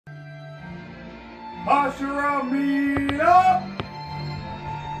Hashira, meet up!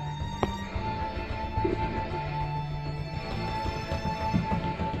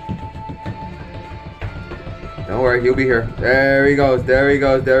 Don't worry, he'll be here. There he goes, there he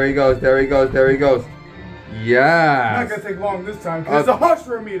goes, there he goes, there he goes, there he goes. Yeah. Not gonna take long this time because it's a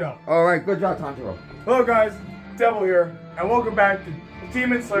Hashira meetup. Alright, good job, Tanjiro. Hello guys, Devil here, and welcome back to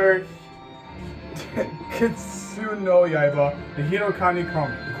Demon Slayer Kitsu no Yaiba, the Hinokami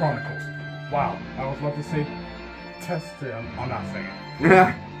Chronicles. Wow, I was about to say tested, I'm not saying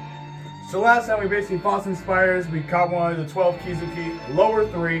it. So last time we basically fought some spiders, we caught one of the 12 Kizuki, lower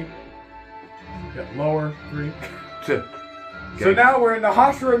 3. Yeah, lower 3. So now we're in the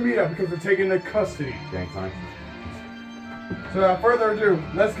Hashira meetup because we're taking the custody. Gang time. So without further ado,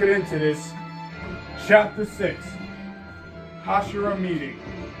 let's get into this. Chapter 6. Hashira meeting.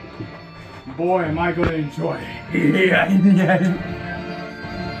 Boy, am I gonna enjoy it. Yeah.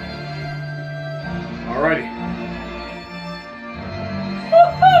 Alrighty.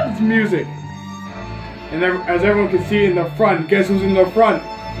 It's music. And as everyone can see in the front, guess who's in the front?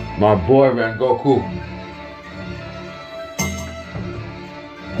 My boy Rengoku.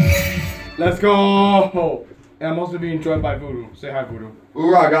 Let's go! And I'm also being joined by Voodoo. Say hi, Voodoo.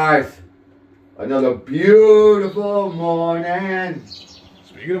 Hoorah, guys. Another beautiful morning.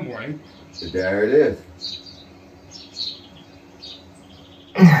 Speaking of morning. There it is.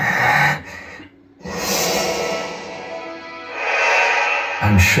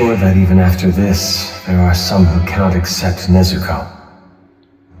 I'm sure that even after this, there are some who cannot accept Nezuko.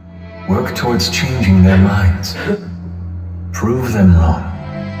 Work towards changing their minds. Prove them wrong.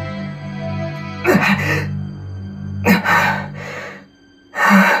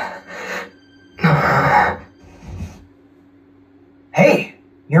 Hey,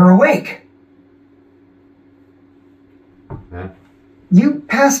 you're awake. Huh? You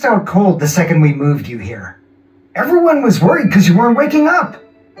passed out cold the second we moved you here. Everyone was worried because you weren't waking up.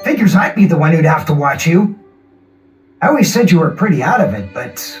 Figures I'd be the one who'd have to watch you. I always said you were pretty out of it,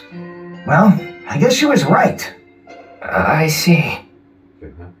 but... well, I guess she was right. I see.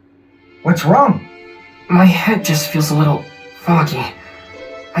 What's wrong? My head just feels a little foggy.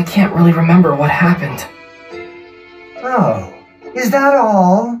 I can't really remember what happened. Oh, is that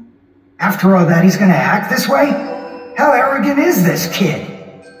all? After all that, he's gonna act this way? How arrogant is this kid?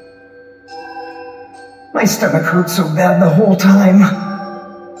 My stomach hurt so bad the whole time.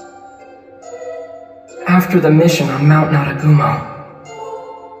 After the mission on Mount Naragumo.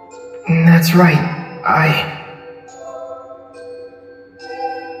 That's right,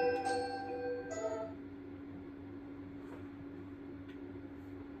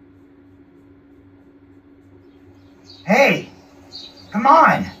 Hey, come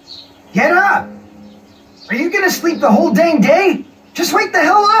on, get up! Are you gonna sleep the whole dang day? Just wake the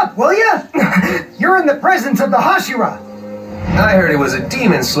hell up, will ya? You're in the presence of the Hashira. I heard it was a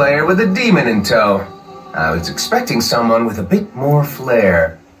demon slayer with a demon in tow. I was expecting someone with a bit more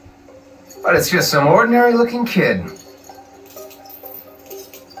flair. But it's just some ordinary-looking kid.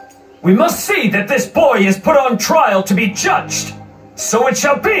 We must see that this boy is put on trial to be judged. So it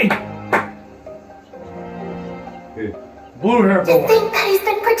shall be. Blue hair boy. To think that he's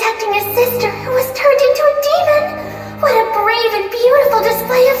been protecting his sister who was turned into a demon. What a brave and beautiful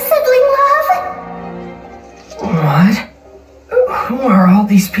display of sibling love. What? Who are all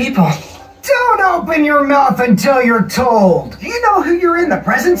these people? Don't open your mouth until you're told. Do you know who you're in the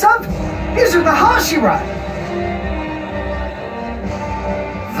presence of? These are the Hashira.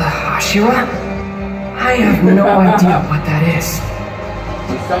 The Hashira? I have no idea what that is.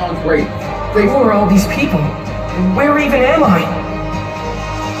 It sounds great. Who are all these people? Where even am I?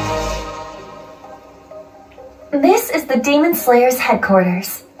 This is the Demon Slayer's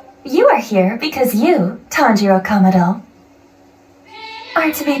headquarters. You are here because you, Tanjiro Kamado,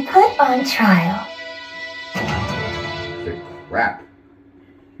 are to be put on trial. Crap.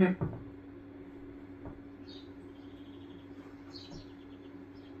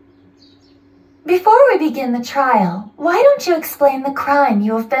 Before we begin the trial, why don't you explain the crime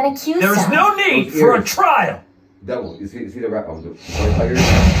you have been accused There is of? no need for a trial. Devil, you see the rap on the tiger?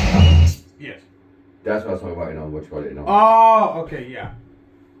 Yes. That's what I was talking about, you know, what you call it, you know. Oh, okay, yeah.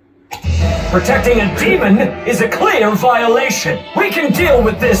 Protecting a demon is a clear violation. We can deal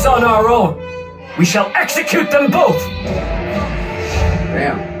with this on our own. We shall execute them both.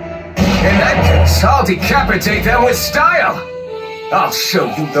 Damn. In that case, I'll decapitate them with style. I'll show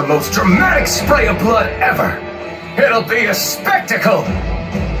you the most dramatic spray of blood ever. It'll be a spectacle.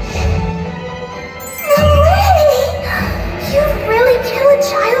 No way! You'd really kill a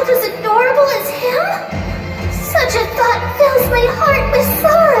child as adorable as him? Such a thought fills my heart with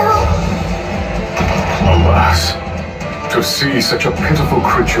sorrow. to see such a pitiful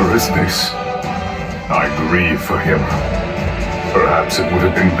creature as this. I grieve for him. Perhaps it would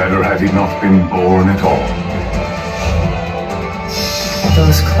have been better had he not been born at all.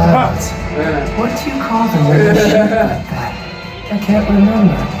 Those clouds. What do you call them when they're shaped like that? I can't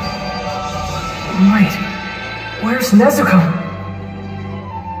remember. Wait, where's Nezuko?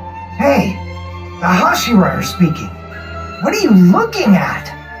 Hey, the Hashira are speaking. What are you looking at?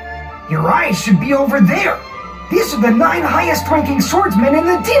 Your eyes should be over there. These are the 9 highest-ranking swordsmen in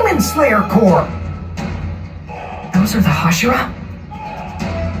the Demon Slayer Corps. Those are the Hashira?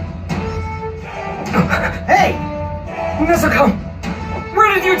 Hey! Nezuko!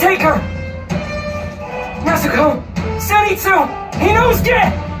 Where did you take her? Nezuko! Zenitsu!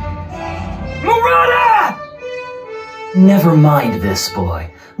 Inosuke! Murata! Never mind this, boy.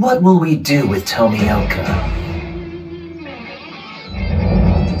 What will we do with Tomioka?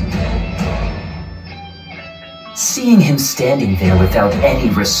 Seeing him standing there without any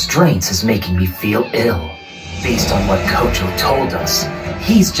restraints is making me feel ill. Based on what Kocho told us,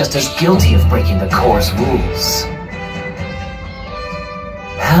 he's just as guilty of breaking the Corps' rules.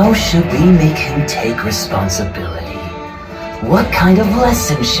 How should we make him take responsibility? What kind of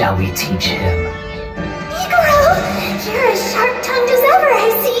lesson shall we teach him? Igoro, you're as sharp-tongued as ever, I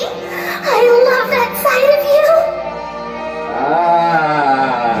see. I love that side of you.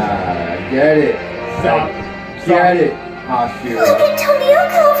 Get it. Get it, Hashira. Look at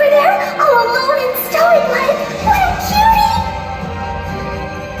Tomioka over there, all alone and stoic-like. What a cutie!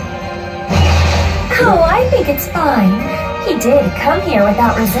 Oh, I think it's fine. He did come here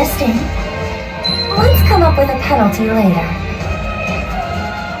without resisting. Let's come up with a penalty later.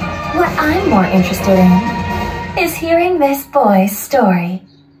 What I'm more interested in is hearing this boy's story.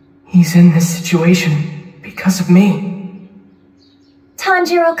 He's in this situation because of me.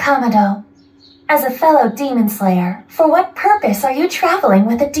 Tanjiro Kamado, as a fellow demon slayer, for what purpose are you traveling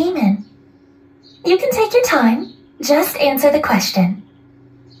with a demon? You can take your time. Just answer the question.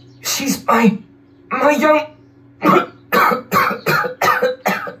 She's my young...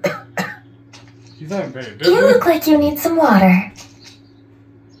 He's not in bed. You look like you need some water.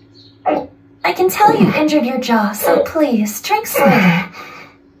 I can tell you injured your jaw, so please, drink slowly.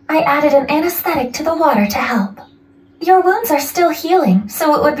 I added an anesthetic to the water to help. Your wounds are still healing,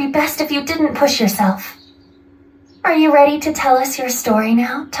 so it would be best if you didn't push yourself. Are you ready to tell us your story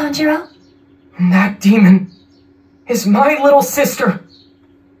now, Tanjiro? That demon is my little sister.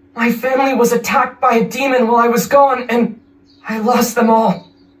 My family was attacked by a demon while I was gone, and I lost them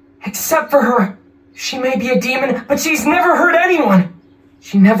all. Except for her. She may be a demon, but she's never hurt anyone.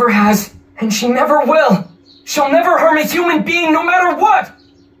 She never has, and she never will. She'll never harm a human being no matter what.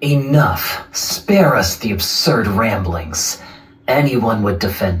 Enough. Spare us the absurd ramblings. Anyone would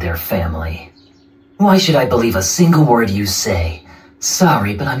defend their family. Why should I believe a single word you say?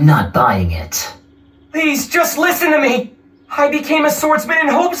 Sorry, but I'm not buying it. Please, just listen to me. I became a swordsman in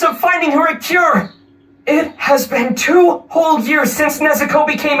hopes of finding her a cure. It has been 2 whole years since Nezuko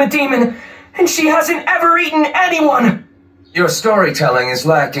became a demon, and she hasn't ever eaten anyone. Your storytelling is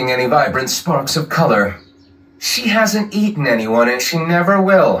lacking any vibrant sparks of color. She hasn't eaten anyone, and she never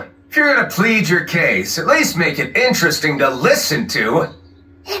will. If you're gonna plead your case, at least make it interesting to listen to.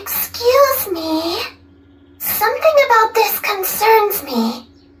 Excuse me. Something about this concerns me.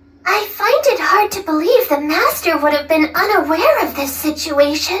 I find it hard to believe the Master would have been unaware of this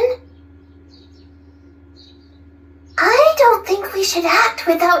situation. I don't think we should act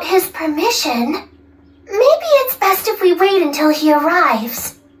without his permission. Maybe it's best if we wait until he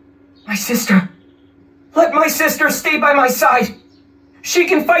arrives. My sister. Let my sister stay by my side. She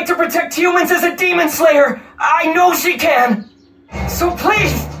can fight to protect humans as a demon slayer. I know she can. So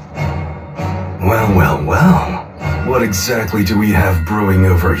please. Well, well, well. What exactly do we have brewing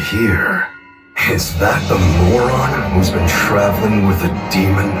over here? Is that the moron who's been traveling with a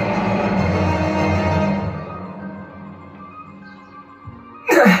demon?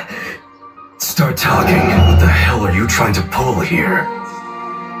 Start talking. What the hell are you trying to pull here?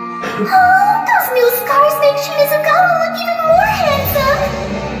 Oh, those new scars make Shimizugawa look even more handsome.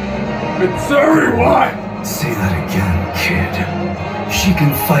 Mitsuri, why? Say that again, kid. She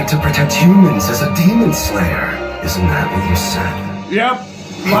can fight to protect humans as a demon slayer. Isn't that what you said? Yep,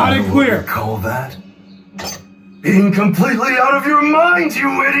 loud and clear. What do you call that? Being completely out of your mind,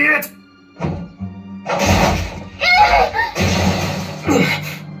 you idiot!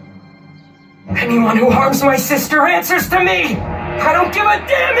 Anyone who harms my sister answers to me! I don't give a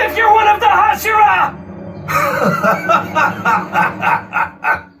damn if you're one of the Hashira!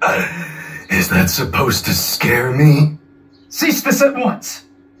 Is that supposed to scare me? Cease this at once.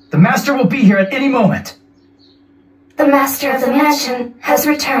 The Master will be here at any moment. The master of the mansion has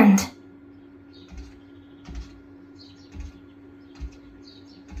returned.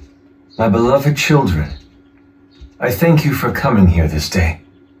 My beloved children, I thank you for coming here this day.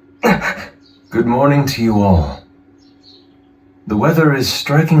 Good morning to you all. The weather is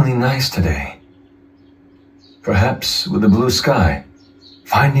strikingly nice today. Perhaps with a blue sky,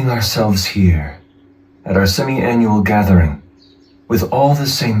 finding ourselves here at our semi-annual gathering with all the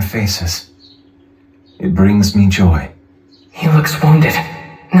same faces. It brings me joy. He looks wounded.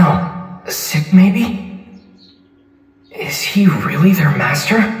 No, sick maybe? Is he really their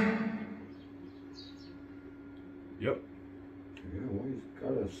master? Yep. Yeah, well, he's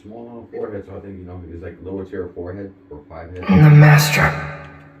got a small amount of forehead, so I think, he's like lower tier forehead or 5 head. The master.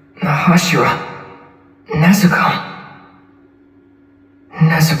 The Hashira. Nezuko.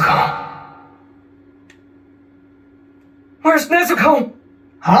 Nezuko. Where's Nezuko?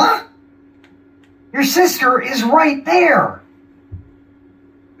 Huh? Your sister is right there.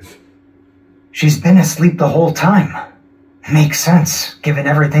 She's been asleep the whole time. Makes sense, given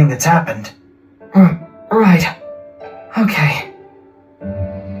everything that's happened. Right. Okay.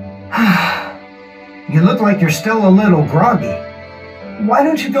 You look like you're still a little groggy. Why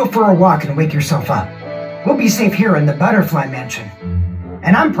don't you go for a walk and wake yourself up? We'll be safe here in the Butterfly Mansion.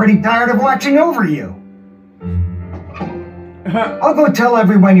 And I'm pretty tired of watching over you. I'll go tell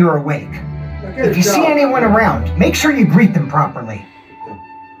everyone you're awake. If you see anyone around, make sure you greet them properly.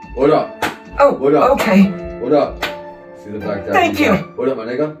 What up? Oh, what up? Okay. What up? See the black guy. Thank you. What up, my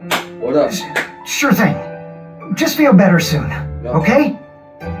nigga? What up? Sure thing. Just feel better soon, No. okay?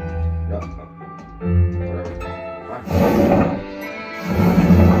 No. Whatever.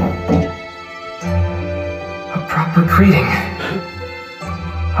 A proper greeting.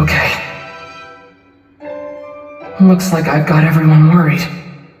 Okay. Looks like I've got everyone worried.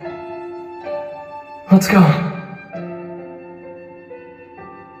 Let's go.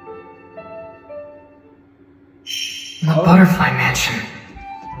 The Butterfly Mansion.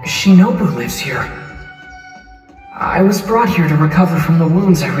 Shinobu lives here. I was brought here to recover from the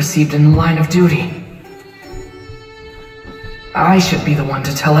wounds I received in the line of duty. I should be the one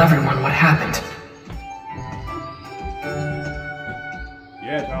to tell everyone what happened.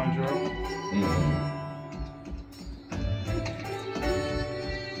 Yeah, Tanjiro.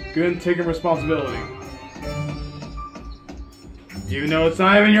 Good at taking responsibility. Even though it's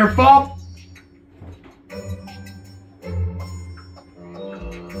not even your fault.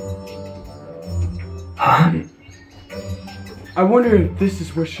 Huh? I wonder if this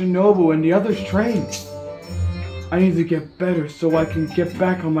is where Shinobu and the others train. I need to get better so I can get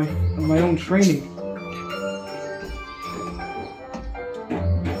back on my own training.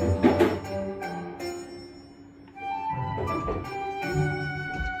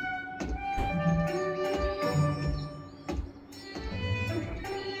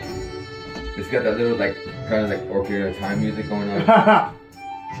 It's got that little, kind of Ocarina of Time music going on.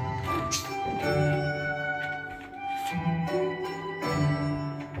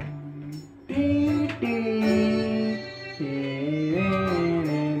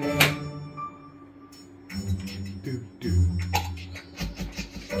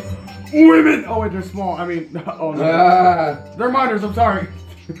 Women! Oh wait, they're small. I mean, oh no. They're minors, I'm sorry.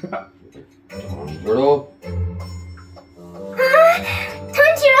 Turtle?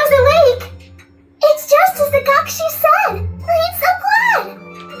 Tanjiro's awake! It's just as the Gakshi said! I'm so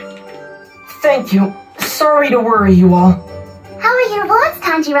glad! Thank you. Sorry to worry you all. How are your wounds,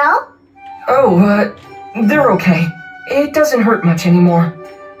 Tanjiro? Oh, they're okay. It doesn't hurt much anymore.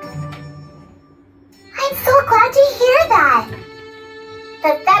 I'm so glad to hear that!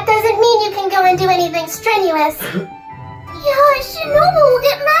 But that doesn't mean you can go and do anything strenuous. Yeah, Shinobu will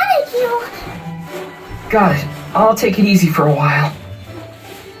get mad at you! Got it. I'll take it easy for a while.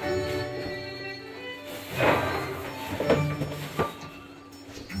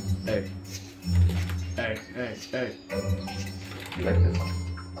 Hey. Hey, hey, hey. You like this?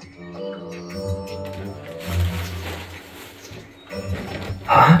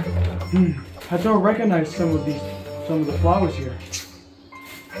 Huh? I don't recognize some of the flowers here.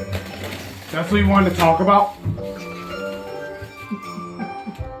 That's what you wanted to talk about?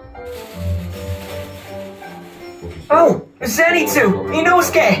 Oh, Zenitsu!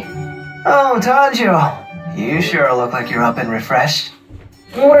 Inosuke! Oh, Tanjiro. You sure look like you're up and refreshed.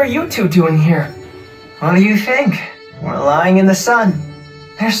 What are you two doing here? What do you think? We're lying in the sun.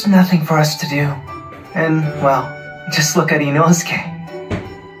 There's nothing for us to do. And, well, just look at Inosuke.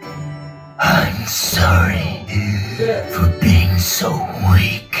 I'm sorry for being so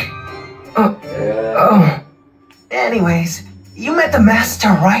weak. Oh. Anyways, you met the master,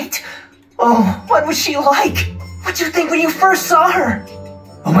 right? Oh, what was she like? What'd you think when you first saw her?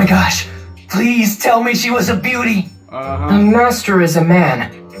 Oh my gosh, please tell me she was a beauty. The master is a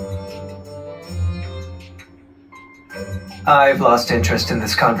man. I've lost interest in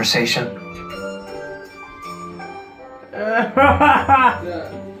this conversation.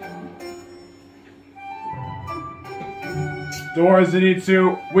 Doors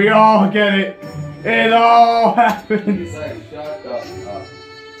Zenitsu, we all get it. It all happens.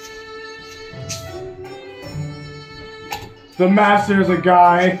 The master's a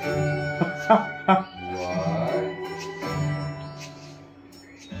guy.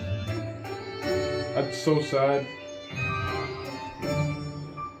 That's so sad.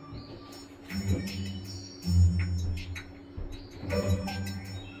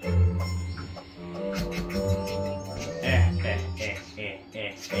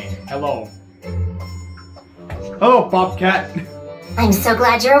 Hello. Hello, Bobcat. I'm so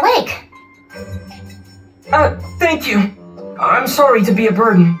glad you're awake. Thank you. I'm sorry to be a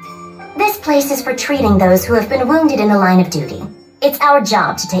burden. This place is for treating those who have been wounded in the line of duty. It's our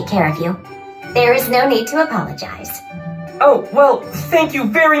job to take care of you. There is no need to apologize. Oh, well, thank you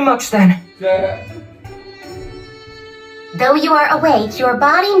very much then. Though you are awake, your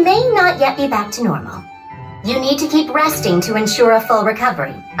body may not yet be back to normal. You need to keep resting to ensure a full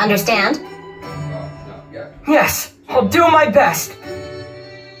recovery. Understand? Yes, I'll do my best.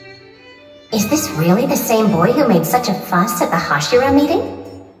 Is this really the same boy who made such a fuss at the Hashira meeting?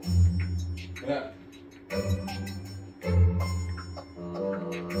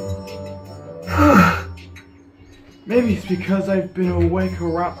 Maybe it's because I've been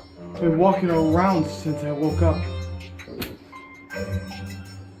been walking around since I woke up.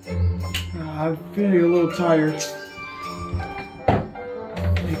 I'm feeling a little tired.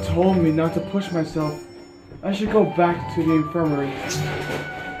 They told me not to push myself. I should go back to the infirmary.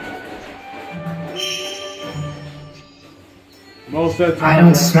 Most of the time, I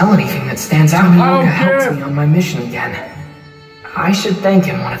don't smell anything that stands out. Yoga helped me on my mission again. I should thank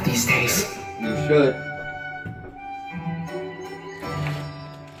him one of these days. You should.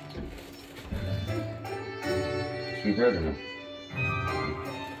 Sweet bread or no?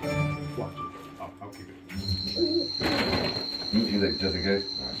 Watch it. I'll keep it. You like just in case?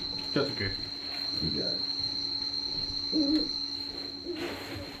 Alright. Just in case. You got it.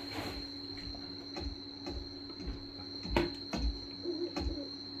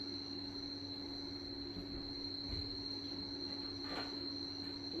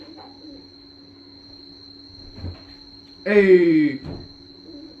 Hey!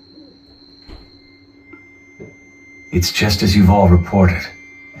 It's just as you've all reported.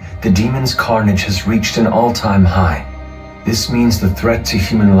 The demon's carnage has reached an all-time high. This means the threat to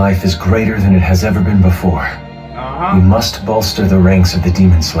human life is greater than it has ever been before. We must bolster the ranks of the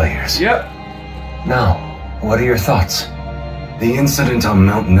demon slayers. Yep. Now, what are your thoughts? The incident on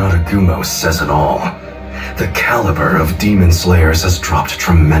Mount Naragumo says it all. The caliber of demon slayers has dropped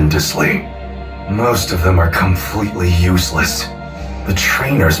tremendously. Most of them are completely useless. The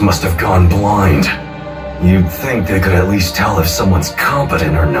trainers must have gone blind. You'd think they could at least tell if someone's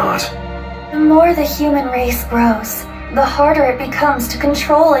competent or not. The more the human race grows, the harder it becomes to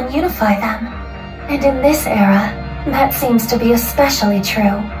control and unify them. And in this era, that seems to be especially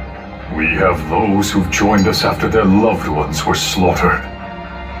true. We have those who've joined us after their loved ones were slaughtered,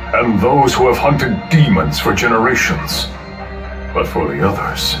 and those who have hunted demons for generations. But for the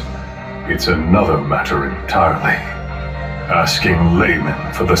others, it's another matter entirely. Asking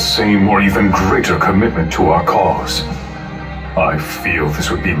laymen for the same or even greater commitment to our cause. I feel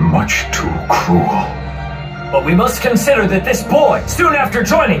this would be much too cruel. But we must consider that this boy, soon after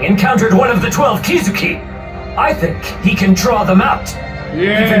joining, encountered one of the 12 Kizuki. I think he can draw them out.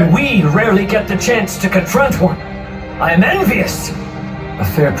 Yeah. Even we rarely get the chance to confront one. I am envious. A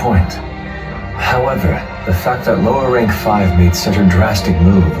fair point. However, the fact that lower rank 5 made such a drastic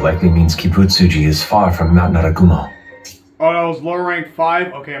move likely means Kibutsuji is far from Mount Naragumo. Oh, that was lower rank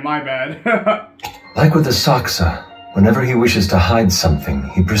 5? Okay, my bad. Like with the Saksa, whenever he wishes to hide something,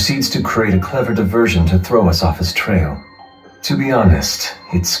 he proceeds to create a clever diversion to throw us off his trail. To be honest,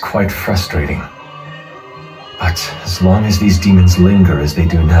 it's quite frustrating. But as long as these demons linger as they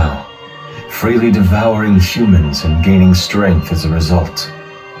do now, freely devouring humans and gaining strength as a result,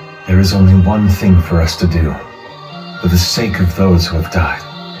 there is only one thing for us to do, for the sake of those who have died.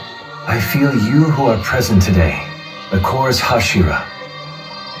 I feel you who are present today, the Corps Hashira,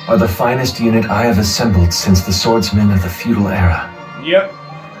 are the finest unit I have assembled since the swordsmen of the feudal era. Yep.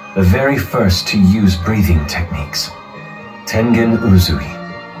 The very first to use breathing techniques. Tengen Uzui,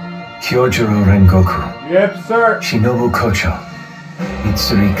 Kyojuro Rengoku, Yep, sir. Shinobu Kocho,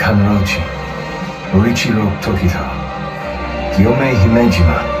 Mitsuri Kanrochi, Orichiro Tokita, Gyome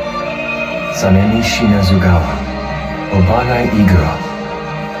Himejima, Sanemi Shinazugawa, Obanai Iguro,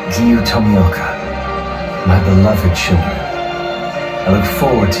 Giyu Tomioka, my beloved children. I look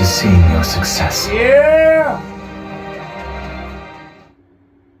forward to seeing your success. Yeah!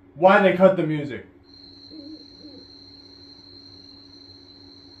 Why'd they cut the music?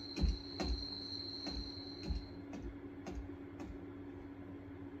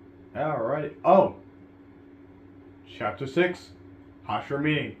 Alright. Oh. Chapter 6. Hashira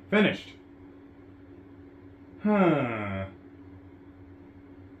meeting. Finished. You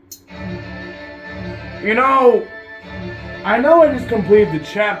know, I know I just completed the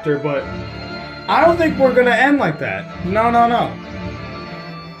chapter, but I don't think we're gonna end like that. No.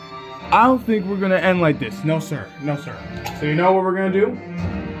 I don't think we're gonna end like this. No, sir. No, sir. So you know what we're gonna do?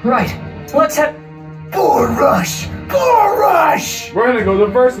 Right. Let's head. Bull rush! Bull rush! We're gonna go to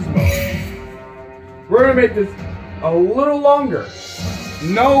versus mode. We're gonna make this a little longer.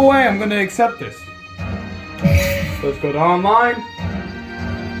 No way I'm gonna accept this. Let's go to online.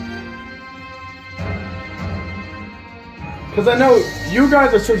 Because I know you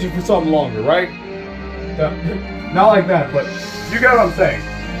guys are searching for something longer, right? Not like that, but you get what I'm saying.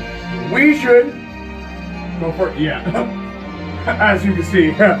 We should go for, yeah. As you can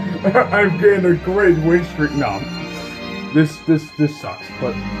see, I'm getting a great win streak now. This sucks,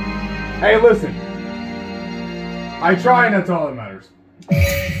 but hey, listen. I try, and that's all that matters. So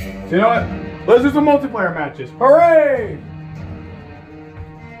you know what? Let's do some multiplayer matches. Hooray!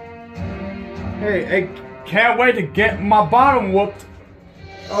 Hey, can't wait to get my bottom whooped.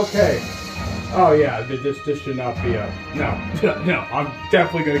 Okay. Oh yeah, this should not be a no. I'm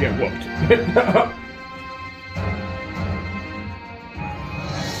definitely gonna get whooped.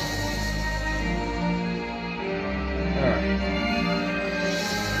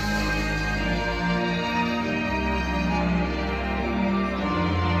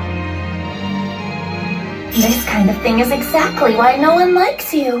 This kind of thing is exactly why no one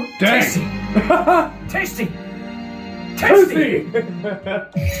likes you. Tasty! Tasty! Tasty!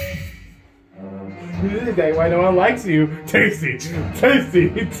 This is why no one likes you. Tasty!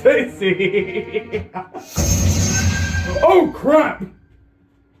 Oh crap!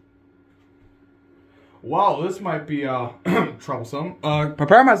 Wow, this might be troublesome.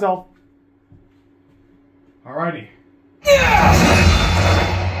 Prepare myself. Alrighty.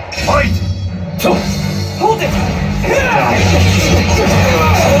 Fight! Hold it!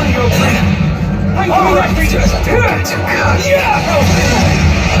 I'm coming after you!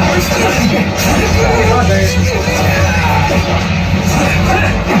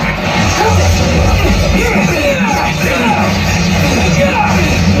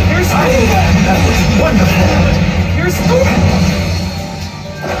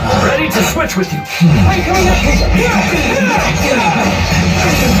 Ready to switch with you. I'm coming after you! I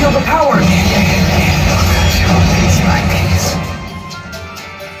can feel the power!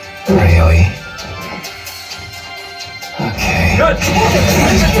 Really? Okay. Good.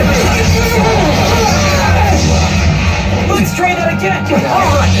 Let's try that again!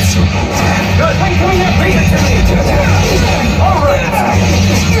 Alright. Good. I'm coming after you! Alright!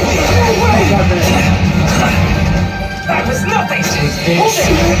 That was nothing! Hold it!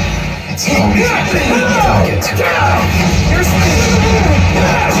 It's only don't get too high.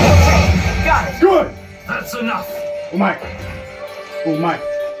 Got it! Good! That's enough. Oh my.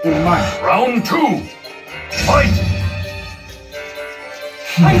 Round 2. Fight!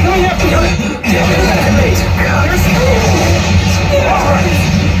 I'm coming after you! Good.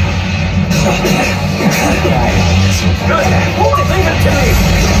 Hold it! Leave it to me!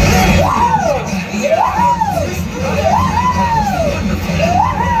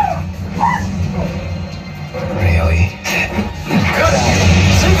 Really? Good.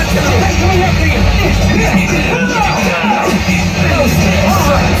 Leave it to me! I'm coming after you!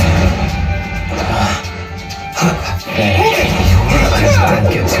 Don't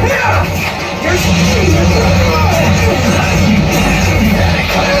get too high.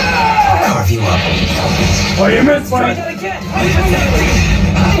 Carve you up. Oh, you missed Try one! that again!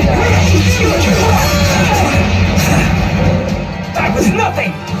 That was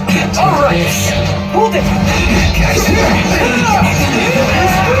nothing! Alright! Hold it!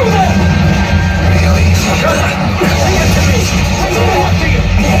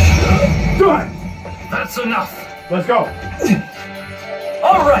 Done! That's enough. Let's go!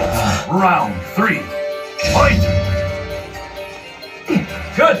 Alright. Round 3. Fight!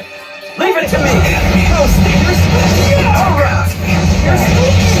 Good. Leave it to me! Alright!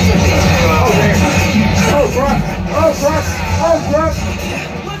 Oh crap!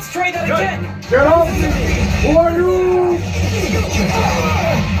 Let's try that again! Get off me! Who are you?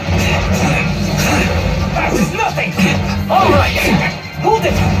 That was nothing! Alright! Hold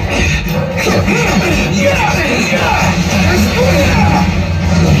it!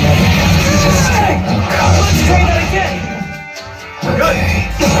 Let's try that again! Good!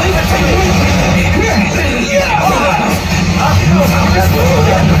 Leave it to me!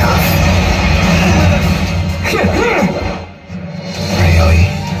 Really?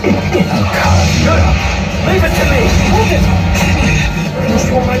 Good! Leave it to me! Hold it!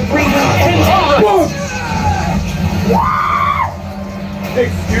 Control my breathing and... Alright!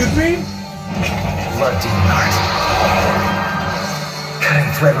 Excuse me? Blood demon heart.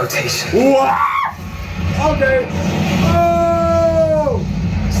 Cutting thread rotation. What? Okay. Oh!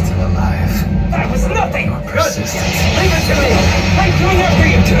 Still alive. That was nothing! Good! Persistence. Leave it to me! I'm coming after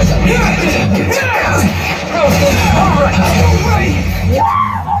you! Get too cocky. Alright!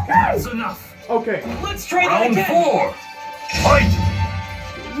 That's enough! Okay. Let's try that again! Round 4. Fight!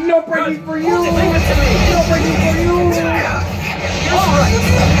 No breaking for you! Hold it, leave it to me! No breaking for you! Alright!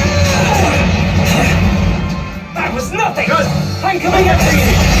 That was nothing! Good! I'm coming after you!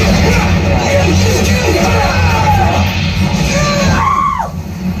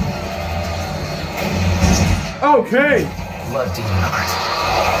 Okay. Blood demon heart.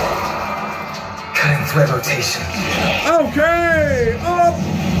 Cutting thread rotation. Okay. Up.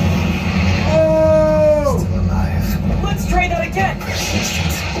 Oh. Still alive. Let's try that again!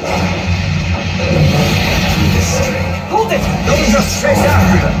 Persistent. Hold it! Don't just chase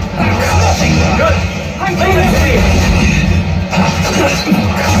after them! Nothing! Good! I'm leaving it to you!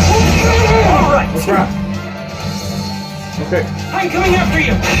 Alright! Crap. Okay. I'm coming after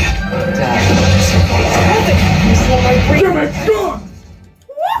you! Hold it! Control my breathing! Oh my God!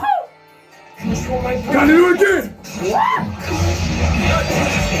 Control my breathing! Gotta do it again!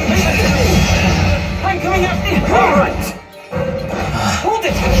 I'm coming after you! Alright! Hold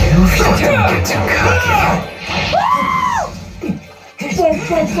it! Don't get too cocky. Bonk,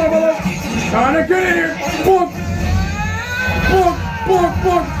 bonk, bonk, bonk. Trying to get in here. Bonk. Bonk, bonk,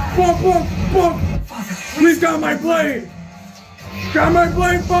 bonk, bonk, bonk, bonk. Please got my blade. Got my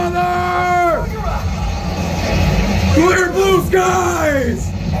blade, father. Clear blue skies.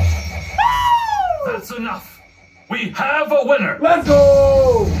 That's enough. We have a winner. Let's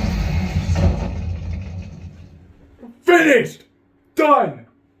go. Finished. Done.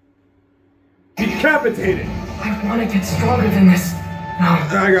 Decapitated. I want to get stronger than this. No,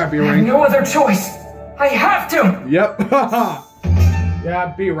 I gotta be I have rank. no other choice. I have to. Yep.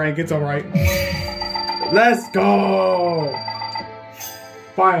 Yeah, B rank. It's alright. Let's go.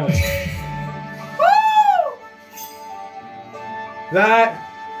 Finally. Woo! That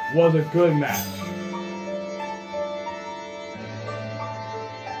was a good match.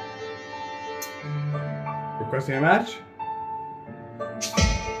 Requesting a match?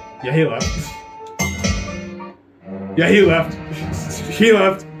 Yeah, he left. Yeah, he left. He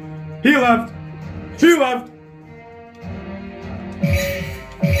left. He left. He left.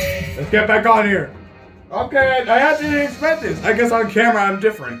 Let's get back on here. Okay, I actually didn't expect this. I guess on camera I'm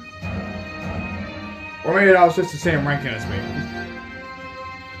different. Or maybe I was just the same ranking as me.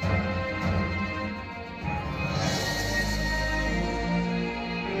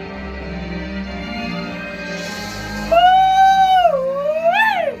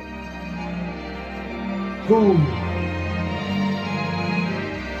 Boom.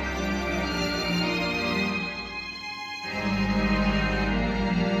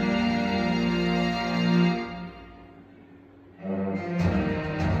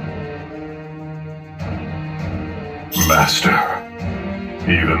 Master,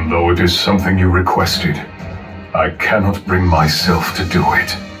 even though it is something you requested, I cannot bring myself to do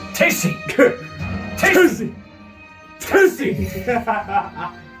it. Tasty! Tasty! Tasty!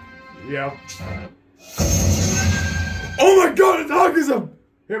 Yep. Oh my God, it's autism!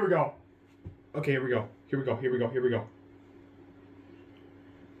 Here we go. Okay, here we go. Here we go. Here we go. Here we go.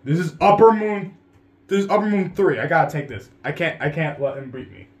 This is Upper Moon. This is Upper Moon 3. I gotta take this. I can't let him beat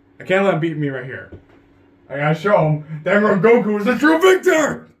me. I can't let him beat me right here. I gotta show him that Goku is the true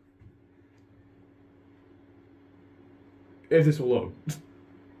victor! If this will load.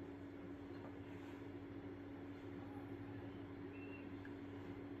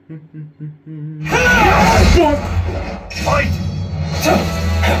 Fight!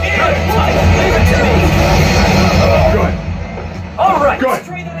 Good. Alright! Good. Let's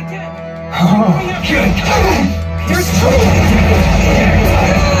try that again! Here's good!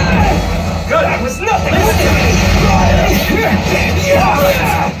 That was nothing!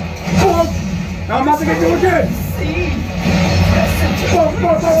 Now I'm about to get you again!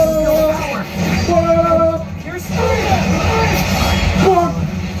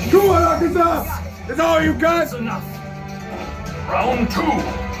 all you got? That's enough. Round 2.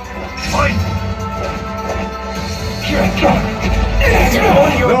 Fight! Here I go.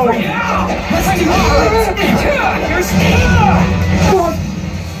 On your breath. Let's do it.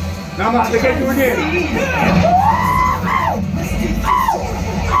 Now I'm about to get you again.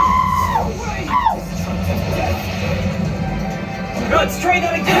 Let's try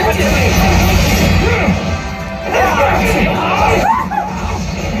that again.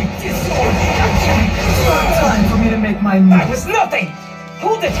 Time for me to make my move. That was nothing.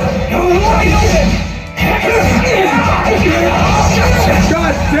 Hold it. Wide open.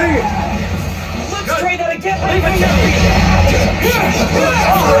 God dang it! Let's try that again. Leave it to me.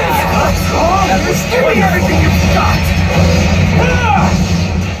 Give me everything you've got.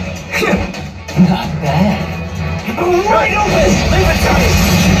 Not bad. Wide open. Leave it to me.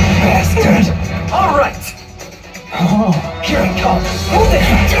 Bastard. All right. Oh, here it comes. Hold it.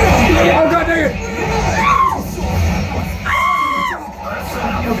 Oh God dang it!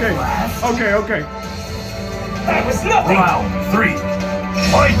 Okay. That was nothing. Round 3.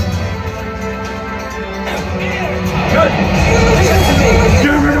 Fight! Good! Listen to me.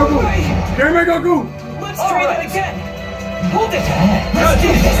 Give me Goku! Give me Goku! Let's try that again. Hold it. Let's do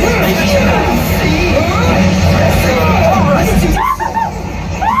this. All right.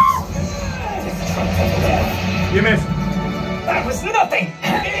 You missed. That was nothing.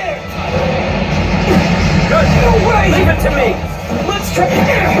 Good! No way. Leave it to me! Let's try.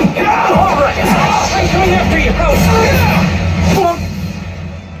 All right. I'm coming after you, House.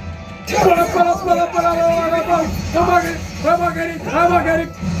 Come on, get it!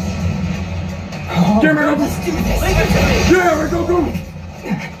 Give me Goku! Leave it to me. Give me Goku!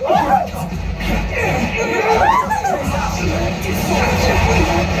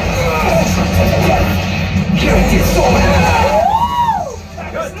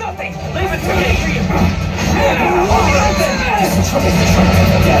 That was nothing. Leave it to me.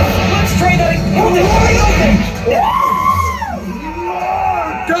 Let's try that again. Hold it wide open.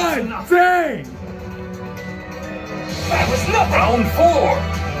 God dang! That was nothing. Round 4.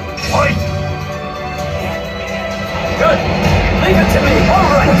 Fight! Good! Leave it to me! All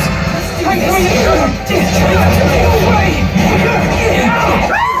right! I'm going to go. Leave it to me. Away.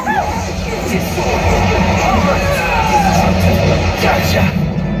 Gotcha.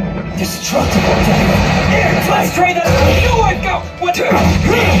 Destructible dagger. Let's try that. You I've got what? Yeah.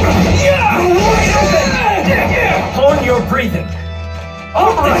 Wide open. Hone your breathing.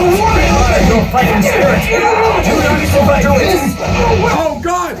 All right! Your fighting spirit! Do not overdo it! Oh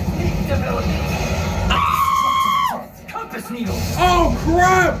God! Compass needle! Oh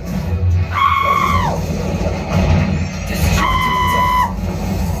crap!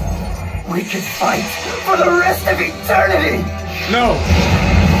 We could fight for the rest of eternity! No!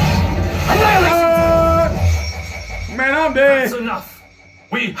 Man, I'm dead! That's enough!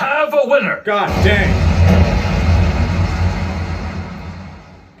 We have a winner! God dang!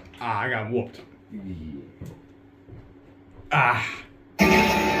 I got whooped.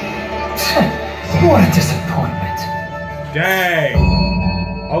 What a disappointment. Dang.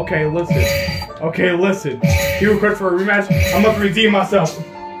 Okay, listen. You request for a rematch? I'm about to redeem myself.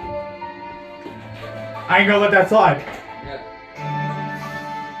 I ain't gonna let that slide.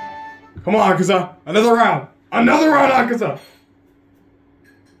 Come on, Akaza. Another round, Akaza.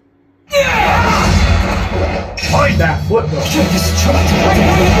 Fight that flip though. You're destructible.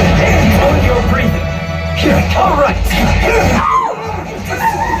 Hold your breathing. Here it comes. All right.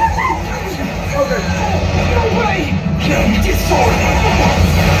 Okay. No way. Disorder.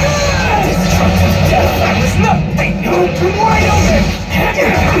 Destructive death. That was nothing. Wide open.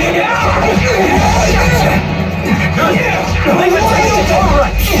 Good. Leave it to me. All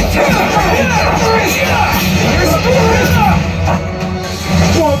right.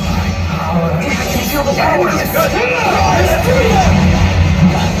 Feel the power. Good.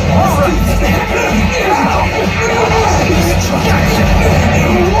 All right.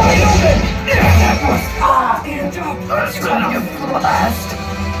 Wide open. That was That's enough. blast.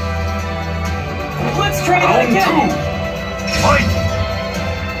 Let's try that Round again. 2. Fight.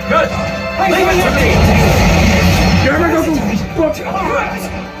 Good. Leave it to me. Here we go. All right.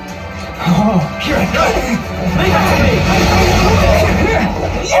 Oh, here it goes. Leave it to me.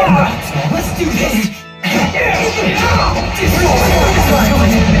 All right. Let's do this.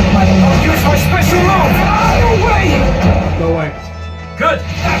 Use my special move. No way. No way. Good.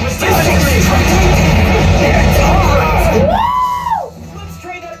 That was Leave it to me. all right. Let's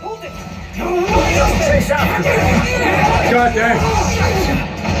try that. Hold it. Chase after them. God dang.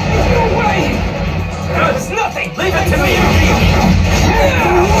 No way. Good. It's nothing. Leave it to me.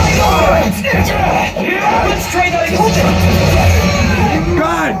 All right.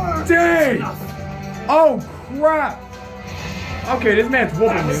 crap! Okay, this man's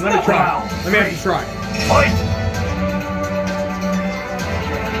whooping me. Let me try. Let me have to try. Fight!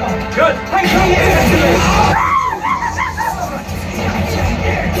 Good!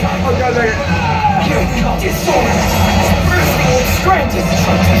 Oh god, dang it.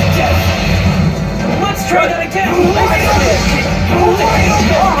 Let's try that again!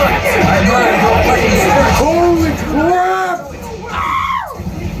 Holy crap!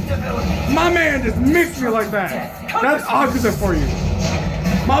 My man just mixed me like that. That's Akaza for you.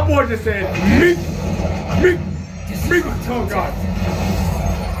 My boy just said, meek. Oh god.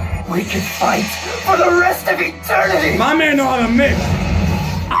 We could fight for the rest of eternity! My man know how to mix.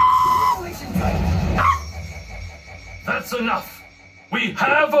 That's enough. We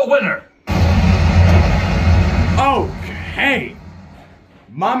have a winner. Okay.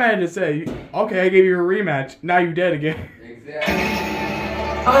 My man just said, okay, I gave you a rematch. Now you dead again. Exactly.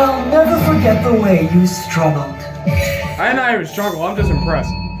 I'll never forget the way you struggled. I'm not even struggle. I'm just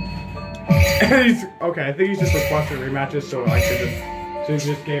impressed. And he's okay. I think he's just requesting rematches so I could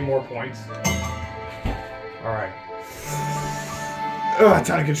just gain more points. All right. Ugh,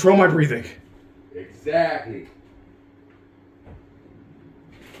 time to control my breathing. Exactly.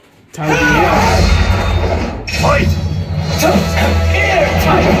 Time to be wild. Fight!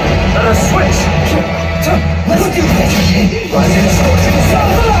 Let us switch! Let's do this!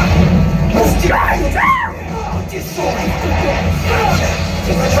 Let's do it!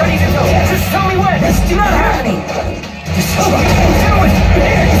 Ready to go! Just tell me when! Let's do not it! happening!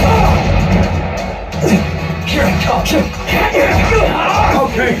 Here I come!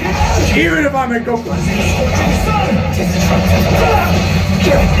 Okay. Even if I'm in Goku.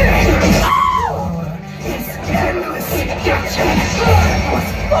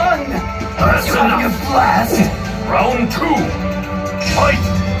 Fun! That's Having a enough. blast! Round 2. Fight!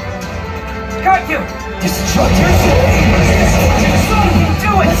 Got you! Destructive!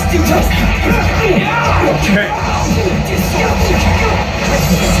 Do it! Let's do this! Okay.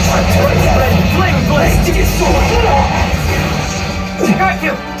 Red fling blade! Got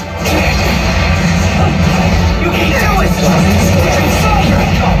you! You can do it!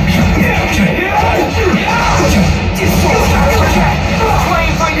 Try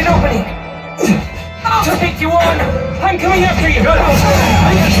and find an opening! I'll take you on! I'm coming after you! Good!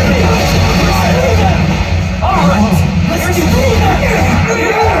 Alright! Let's do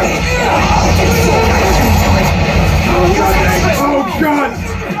Oh god!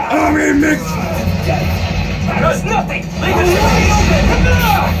 I'm in mix! There's nothing! Leave it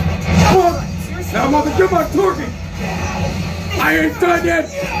Fuck! Now I'm about to get my turkey! I ain't done yet!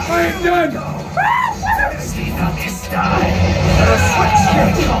 I ain't done! Let us switch!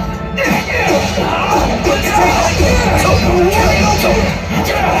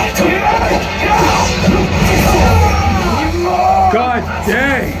 God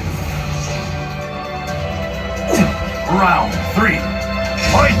dang! Round 3.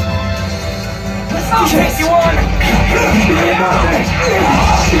 Fight! I'll take you on!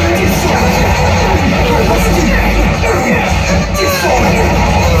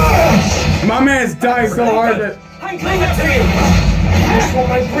 My man's dying so hard that... I'm leaving it to you! Control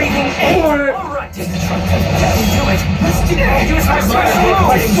my breathing and... Alright! Do it! Let's do it! Use my special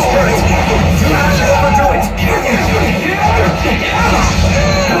move! Do not overdo it!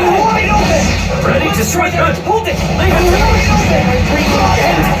 Wide open! Ready to strike it! Hold it! Leave it to me!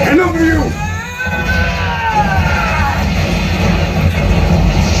 Enough of you!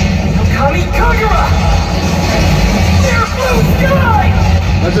 Kami Kagura! Near blue sky!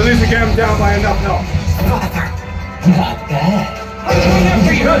 Let's at least get him down by enough health. Father, not bad. I'm coming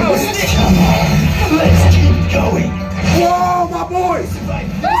after you! Come on, let's keep going. Whoa, my boys!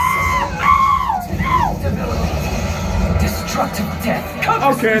 Destructive death!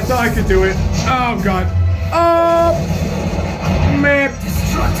 Okay, I thought I could do it. Oh god. Oh, man.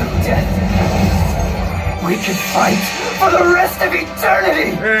 Destructive death! We can fight for the rest of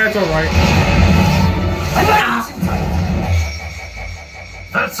eternity. It's alright.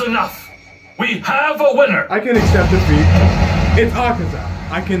 That's enough. We have a winner. I can accept defeat. It's Akaza.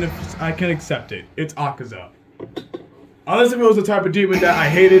 I can accept it. It's Akaza. Unless if it was the type of demon that I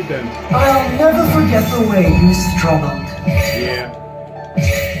hated, then I'll never forget the way you struggled. yeah.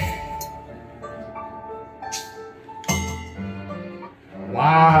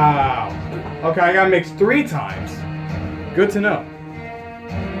 Wow. Okay, I got mixed 3 times. Good to know.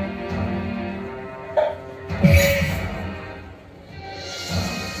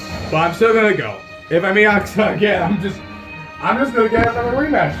 But I'm still gonna go. If I meet Akaza again, I'm just gonna get another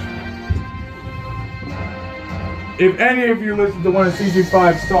rematch. If any of you listen to one of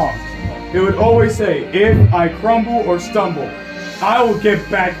CG5's songs, it would always say, if I crumble or stumble, I will get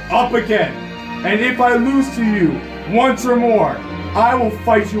back up again. And if I lose to you once or more, I will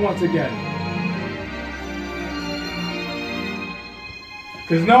fight you once again.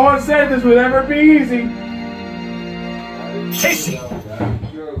 Because no one said this would ever be easy. Tasty!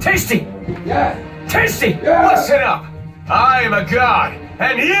 Tasty! Yes! Tasty! Listen up! I am a god,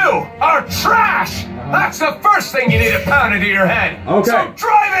 and you are trash! That's the first thing you need to pound into your head! Okay. So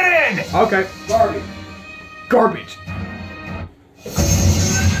drive it in! Okay. Garbage. Garbage.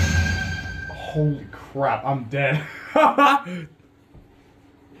 Holy crap, I'm dead. That's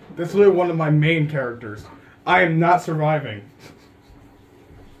literally one of my main characters. I am not surviving.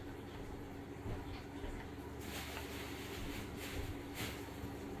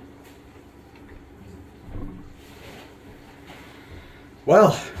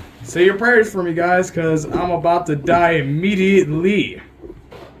 Well, say your prayers for me, guys, because I'm about to die immediately.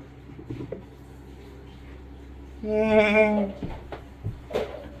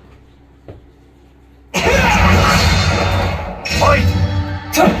 Fight!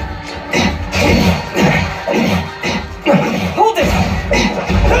 Hold it!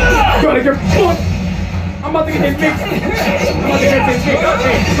 Gotta get fucked! I'm about to get his mix! I'm about to get his mix! Hey,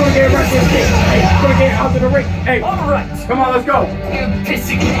 I'm gonna get right to his mix! Hey, I'm gonna get out to the ring! Hey! Alright! Come on, let's go! You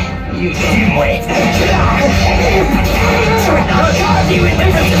pissing me! You wait!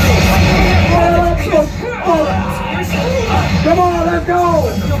 Come on, let's go!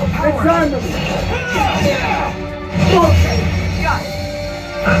 It's time to...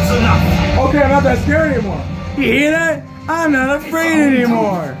 That's enough! Okay, I'm not that scared anymore. You hear that? I'm not afraid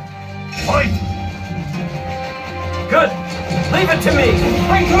anymore. Fight! Good! Leave it to me!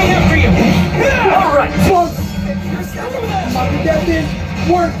 I'm coming after you! Alright! Fuck! I'm about to get this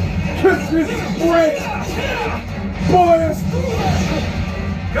work! Kiss this break! Boys!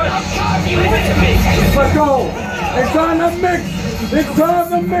 Good! Leave it to me! Let's go! It's time to mix! It's time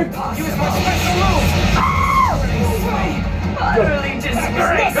to mix! Use my special move! Utterly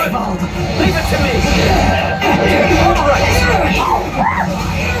disgraceful! Leave it to me! Alright!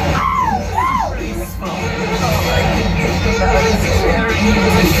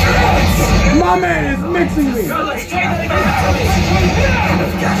 My man is mixing me! Good, let's try that again!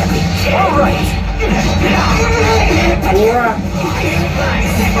 Alright! Crap!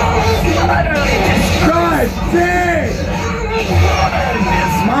 God dang!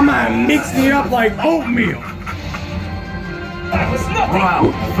 My man mixed me up like oatmeal! That was nothing!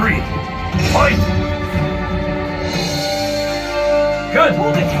 Round 3. Fight! Good!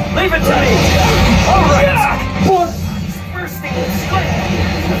 Leave it to me! Alright! What? First thing is split!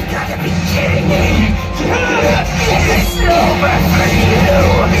 You've got to be kidding me! It's over for you!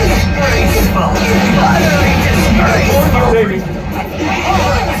 Disgraceful! Utterly disgraceful! Saving.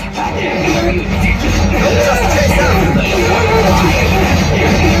 Alright! Don't just chase after them!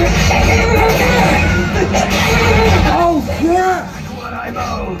 Oh crap! What I'm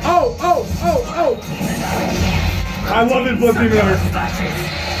owed! Oh! I love it, Blood Demon Hunter.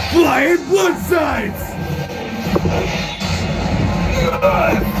 Flying blood signs!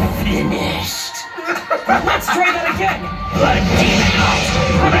 Finished! Let's try that again! Blood Demon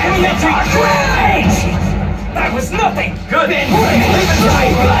Cringe! That was nothing! Good! Leave it to me!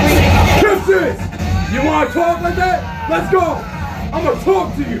 Kiss this! You wanna talk like that? Let's go! I'm gonna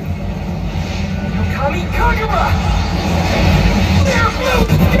talk to you! Kami Kagura!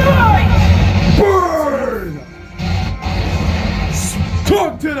 Burn!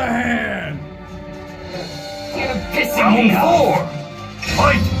 Talk to the hand! You're pissing me off!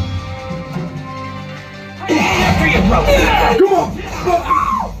 Fight! After you, bro! Come on!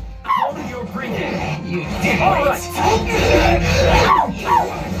 Hold your breathing! You did all right!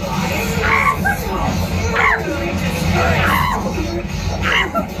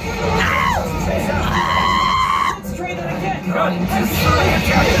 Let's try that again! Good!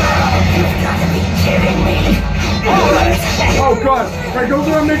 You've got to be kidding me! Alright! Oh god! Hey, go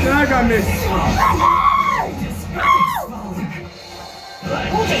through a mix and I got mixed!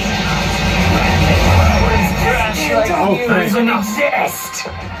 Oh, doesn't exist!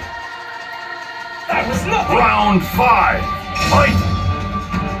 That was nothing! Round 5. Fight!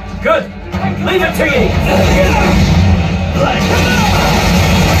 Good! Leave it to you!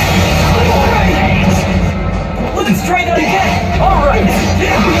 Let's try that again! Alright!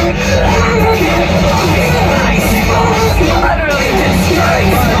 Utterly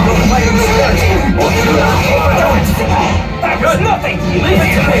that was nothing! Leave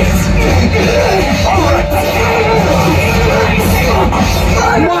it to me! Alright!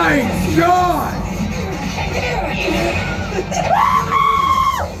 My god!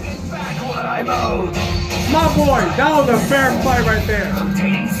 boy! That was a fair fight right there.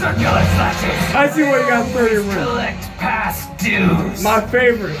 Rotating circular slashes. I see what you got 30 rings. Collect past dues. My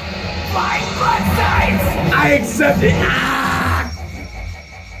favorite. Flying broadsides. I accept it.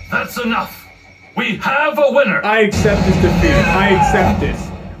 That's enough. We have a winner. I accept this defeat. I accept this.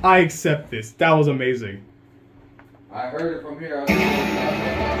 I accept this. That was amazing. I heard it from here.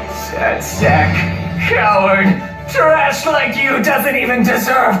 Sad sack. Coward. Trash like you doesn't even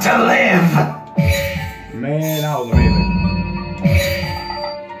deserve to live. Man, that was amazing.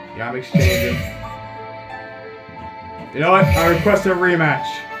 Yeah, I'm exchanging. You know what? I request a rematch.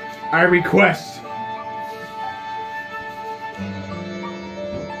 I request.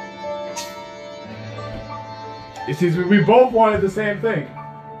 You see, we both wanted the same thing.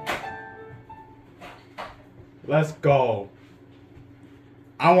 Let's go.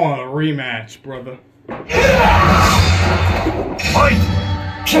 I want a rematch, brother. Fight!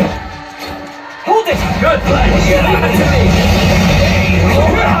 Hold it! Good blood! Leave it to me!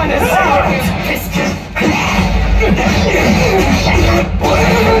 Hold on a second!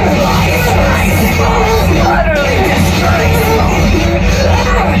 Utterly disgraceful!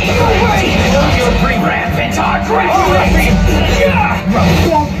 You're pre-rampant, hard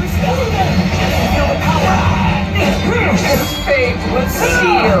Fate was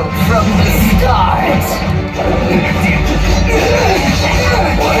sealed from the start.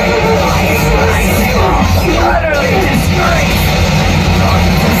 Utterly disgraceful.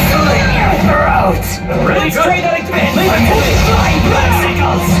 Slit your throat. Really good. Try that again. Flying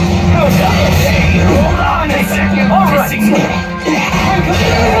bicycles. Hold on a second. All right.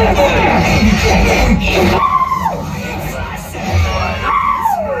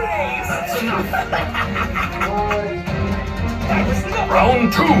 That's enough.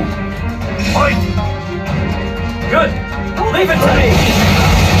 Round 2. Fight! Good. Leave it to me.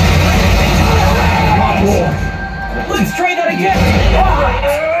 Let's try that again. All right.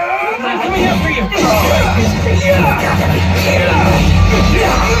 I'm coming after you.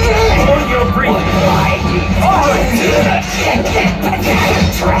 Hold your breath. All right.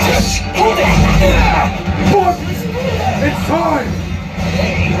 Hold it. It's time.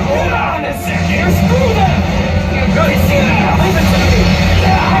 Hold on a second. You're screwed up. Good. Leave it to me.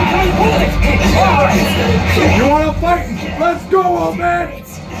 I'm coming. Hold it. All right. You want to fight? Let's go, old man.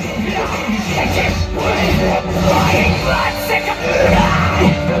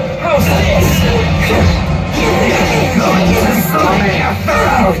 How's this? Going to slam your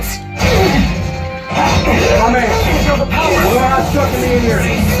throat. My man, you're not sucking me in here.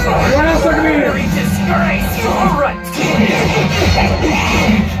 You're not sucking me in here. Disgraceful. All right.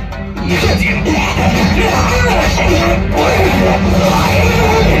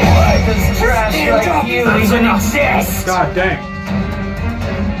 Why does trash like you even exist? God dang.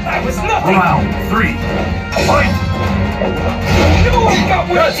 That was nothing. Round 3. Fight! No, I've got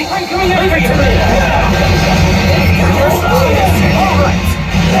words. I'm coming after you. All right.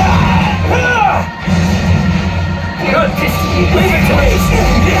 Good. Leave it to me.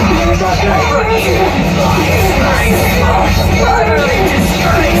 Utterly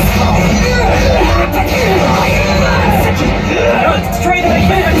disgraceful. Good. Straight away.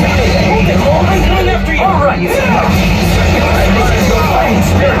 Leave it to me. Hold it. I'm coming after you. All right.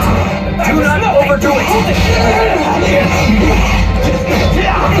 Spirit. Do not overdo it. Hold it.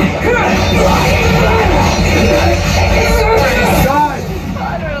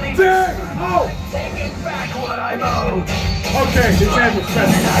 There! Oh! Taking back what I owed. Okay, this man was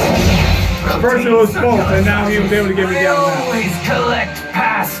special. First it was both, and now he was able to get me down now. Always collect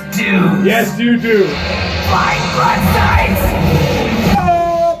past dues. Yes, you do. Flying broadsides.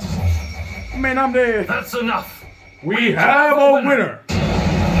 Oh! Man, I'm dead. That's enough. We have a winner.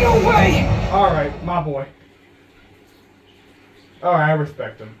 No way. Alright, my boy. Alright, I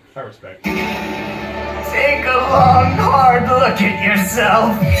respect him. I respect him. Take a long, hard look at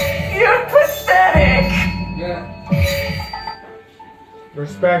yourself. You're pathetic. Yeah.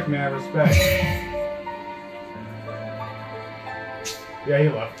 Respect, man, respect. Yeah, he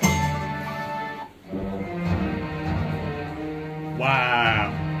left.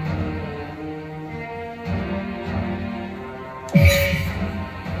 Wow.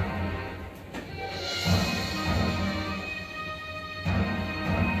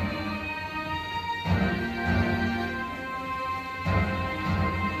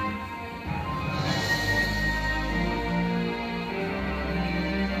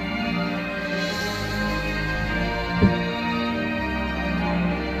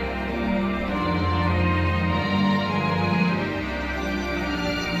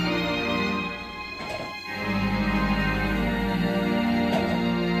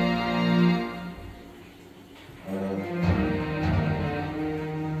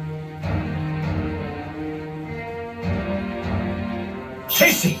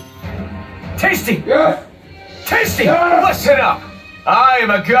 Tasty! Tasty! Yes! Tasty! Listen up! I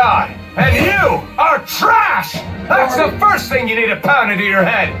am a god, and you are trash! That's the first thing you need to pound into your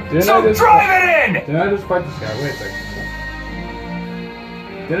head! So drive it in! Did I just fight this guy? Wait a second.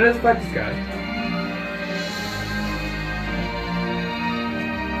 Did I just fight this guy?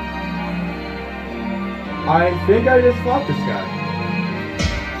 I think I just fought this guy.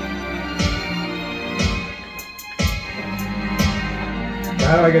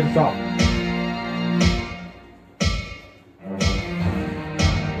 How do I get this off?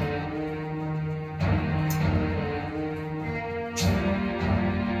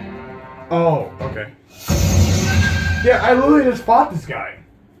 Oh, okay. Yeah, I literally just fought this guy.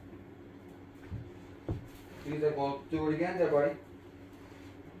 He's like, well, do it again there, buddy.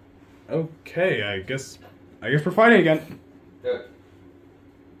 Okay, I guess we're fighting again. Good.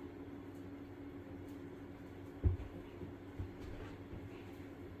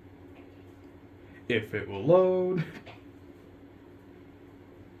 If it will load.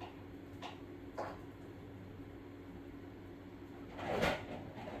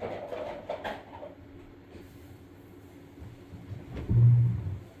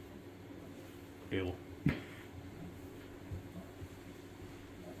 Ew.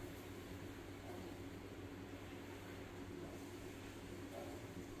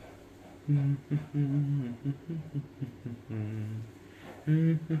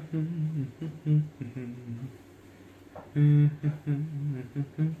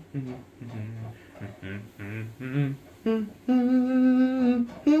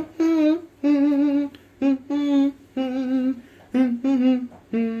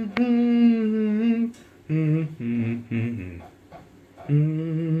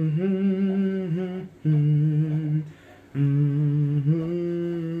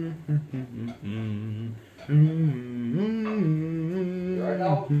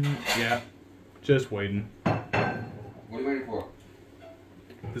 Yeah, just waiting. What are you waiting for?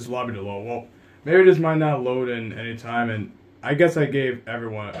 This lobby to load. Well, maybe this might not load in any time, and I guess I gave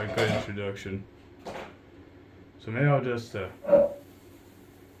everyone a good introduction. So maybe I'll just,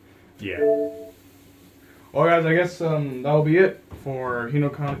 yeah. Well, guys, I guess that'll be it for the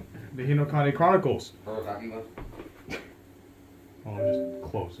Hinokani Chronicles. Oh, I'll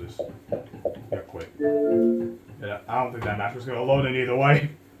just close this. Yeah, quit. Yeah, I don't think that match was gonna load in either way.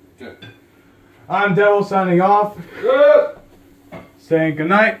 Good. I'm Devil signing off. Good. Saying good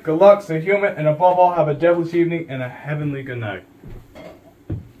night, good luck, stay human, and above all, have a devilish evening and a heavenly good night.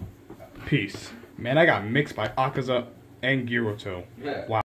 Peace. Man, I got mixed by Akaza and Giroto. Yeah. Wow.